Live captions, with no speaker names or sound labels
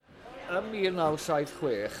Ym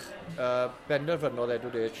 1976, benderfynodd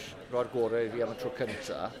Edward H. roi'r gorau iddi am y tro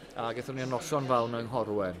cyntaf, a gaethon ni'n noson fawn yng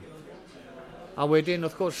Nghorwen. A wedyn,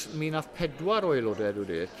 wrth gwrs, mi wnaeth 4 o aelodau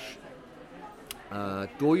Edward H.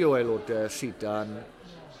 2 o aelodau Sidan,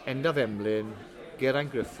 Endaf Emlyn,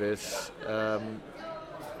 Geraint Griffiths,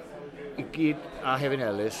 i gyd, a Hefyn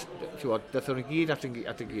Ellis, daethon ni gyd at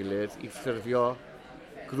y gilydd i ffurfio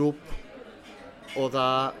grŵp o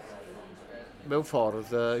dda mewn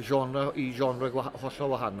ffordd genre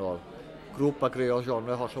hollol wahanol. Grŵp a greuodd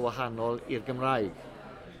genre hollol wahanol i'r Gymraeg,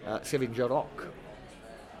 sef Injaroc.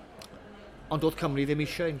 Ond oedd Cymru ddim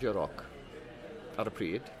eisiau Injaroc ar y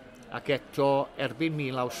pryd, ac eto erbyn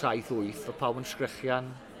 1978 oedd pawb yn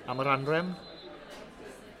sgrechian am yr Anrhefn.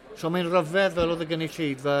 So mae'n ryfedd fel oedd y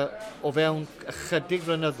gynulleidfa o fewn ychydig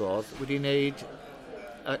flynyddoedd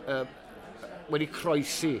wedi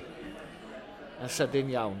croesi yn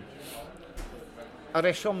sydyn iawn. Y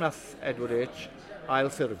reswm nath Edward H. ail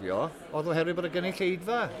ffurfio oedd oherwydd bod y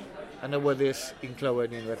gynulleidfa yn awyddus i'n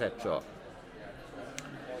clywed unwaith eto.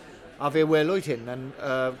 A fe welwyd hyn yn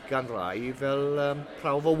gan rai fel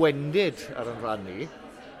prawf o wendid ar yn rannu.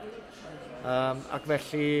 Ac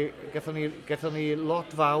felly gaethon ni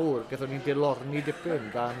lot fawr, gaethon ni'n dilorni dipyn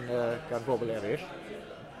gan bobl eraill.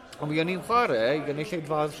 Ond mi o'n i'n chwarae i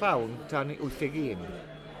gynulleidfaoedd llawn tan 81.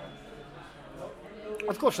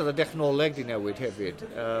 Wrth gwrs, oedd y dechnoleg di newid hefyd.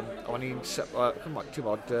 O'n i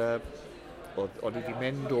wedi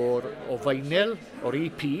mynd o vinyl, o'r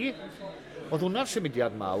EP. Oedd hwnna'r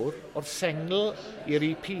symudiad mawr, o'r sengl i'r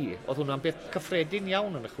EP. Oedd hwnna'n beth cyffredin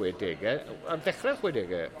iawn yn y 60au. Ar ddechrau'r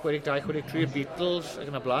 60au, 62, 63, Beatles ac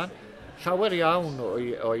yn y blaen. Llawer iawn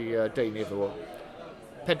o'i deunydd o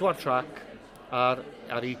 4 trac ar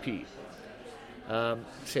EP.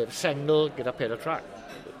 Sef sengl gyda 4 trac.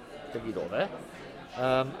 Dy gyd oedd e.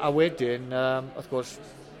 A wedyn, wrth gwrs,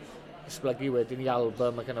 esblygu wedyn i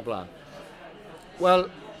album ac yn y blaen. Wel,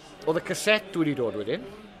 oedd y caset wedi dod wedyn,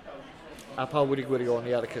 a pawb wedi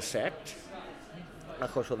gwirioni ar y caset,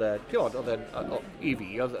 achos oedd i fi,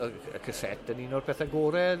 oedd y caset yn un o'r pethau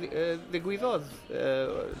gorau ddigwyddodd,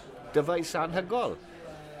 dyfais anhygol.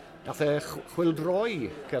 Nath e chwildroi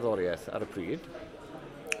cerddoriaeth ar y pryd,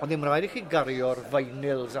 ond ddim rhaid i chi gario'r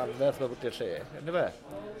vinyls anferth fel bod y lle, yna fe.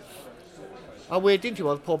 A wedyn,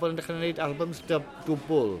 oedd pobl yn dechrau gwneud albums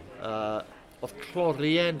dwbl. Oedd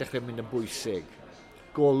cloriau yn dechrau mynd yn bwysig.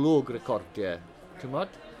 Golwg recordiau.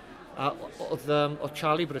 A oedd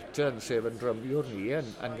Charlie Britton, sef yn drymiwr ni,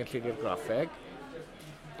 yn gynllunio'r graffeg.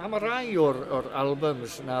 A mae rai o'r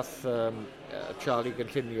albums nath Charlie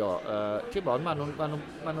gynllunio. Maen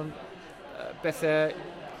nhw'n bethau,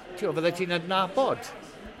 fydde ti'n adnabod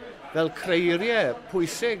fel creiriau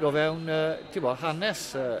pwysig o fewn hanes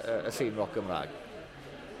y scene rock Gymraeg.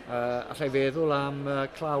 Allai feddwl am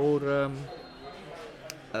clawr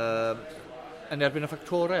yn erbyn y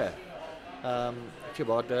ffactorau.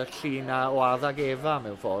 Llun o addag Efa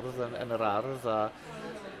mewn ffordd yn yr ardd,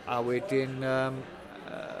 a wedyn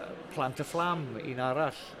Plant y Fflam, un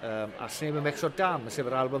arall. A Sneb yn Mecso Dam, sef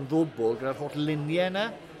yr album ddwbl gyda'r holl luniau yna.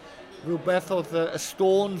 Rhywbeth oedd y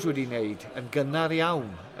Stones wedi wneud yn gynnar iawn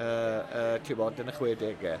yn y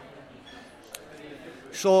 60au.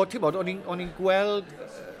 So, o'n i'n gweld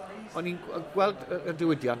y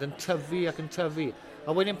diwydiant yn tyfu ac yn tyfu.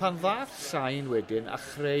 A wedyn pan ddath sain wedyn a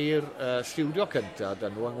chreu'r stiwdio cyntaf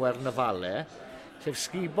dyn nhw yng Ngwern y Fale, sef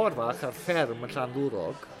sgubor fach ar fferm yn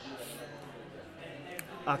Llanddwrog,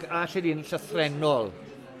 ac allai di'n llythrenol,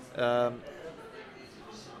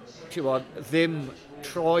 ddim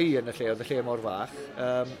troi yn y lle, oedd y lle mor fach,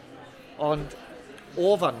 ond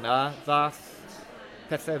o fanna ddath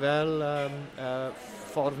pethau fel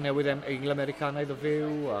ffordd newydd Eingl-Americanaidd o fyw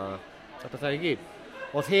a pethau i gyd.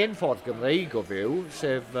 Oedd hen ffordd Gymreig o fyw,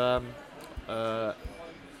 sef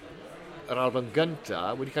yr album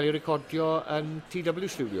gyntaf, wedi cael ei recordio yn TW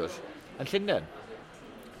Studios, yn Llundain.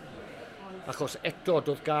 Achos eto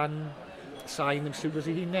doedd gan sain yn studios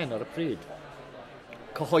ei hunain ar y pryd.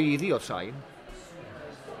 Cyhoeddi o'r sain.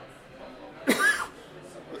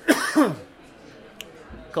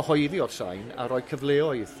 Cyhoeddi o'r sain a rhoi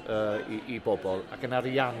cyfleoedd i bobl ac yn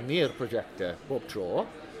ariannu'r prosiectau bob tro,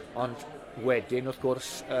 ond wedyn, wrth gwrs,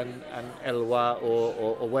 yn elwa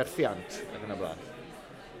o werthiant ac yn y blaen.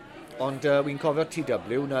 Ond wy'n cofio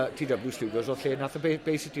TW Studios o lle nath y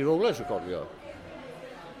Bay City Rollers recordio.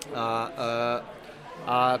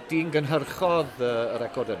 A dyn gynhyrchodd y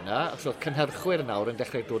record yna, achos oedd cynhyrchwyr nawr yn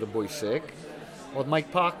dechrau dod yn bwysig. Oedd Mike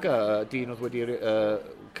Parker, dyn oedd wedi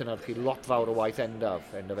cynhyrchu lot fawr o waith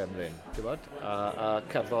Endaf Emlyn, a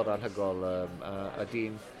cerddor anhygol, a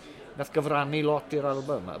dyn nath gyfrannu lot i'r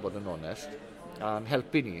album, a bod yn onest. a'n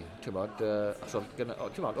helpu ni, ti'n bod,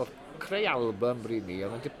 oedd creu album bryd ni,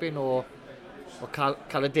 oedd yn dipyn o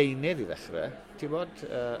cael y deunydd i ddechrau, ti'n bod,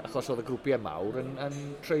 achos oedd y grwpiau mawr yn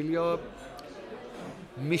treulio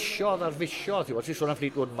misiodd ar fisiodd, ti'n bod, ti'n sôn am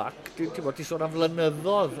Fleetwood Mac, ti'n bod, ti'n sôn am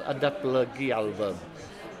flynyddoedd yn datblygu album.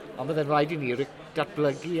 Ond byddai'n rhaid i ni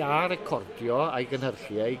datblygu a recordio a'i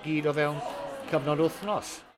gynhyrchiau i gyd o fewn cyfnod wythnos.